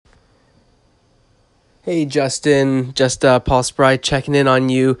Hey Justin, just Paul Spry checking in on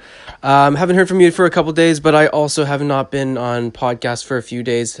you. Haven't heard from you for a couple days, but I also have not been on podcast for a few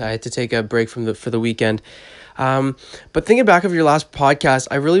days. I had to take a break for the weekend. But thinking back of your last podcast,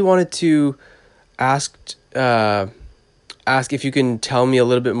 I really wanted to ask uh, ask if you can tell me a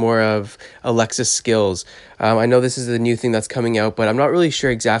little bit more of Alexa skills. I know this is a new thing that's coming out, but I'm not really sure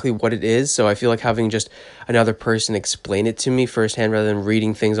exactly what it is. So I feel like having just another person explain it to me firsthand rather than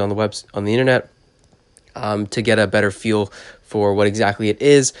reading things on the internet, to get a better feel for what exactly it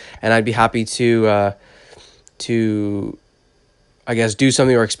is. And I'd be happy to I guess do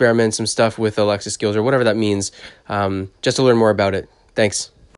something or experiment some stuff with Alexa skills or whatever that means, just to learn more about it. Thanks.